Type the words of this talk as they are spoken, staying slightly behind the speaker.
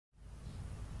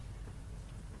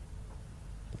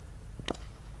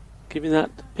Giving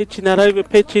that, pitching that over,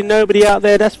 pitching, nobody out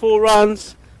there, that's 4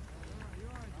 runs.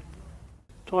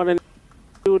 Trying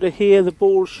to here, the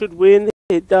ball should win,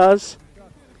 it does.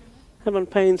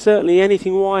 Haven't paying certainly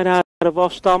anything wide out of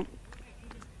off stump.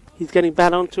 He's getting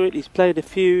back onto it, he's played a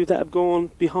few that have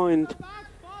gone behind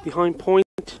point.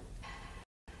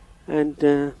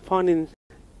 And finding,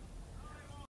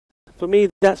 for me,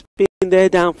 that's been their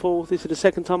downfall. This is the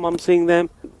second time I'm seeing them.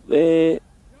 Their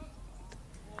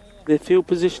field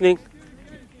positioning.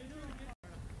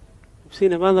 We've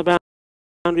seen another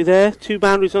boundary there. 2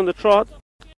 boundaries on the trot.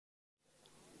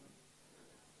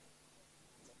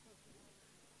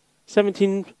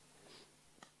 17.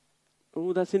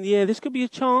 Oh, that's in the air. This could be a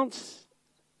chance.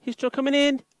 His shot coming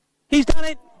in. He's done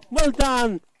it. Well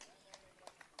done.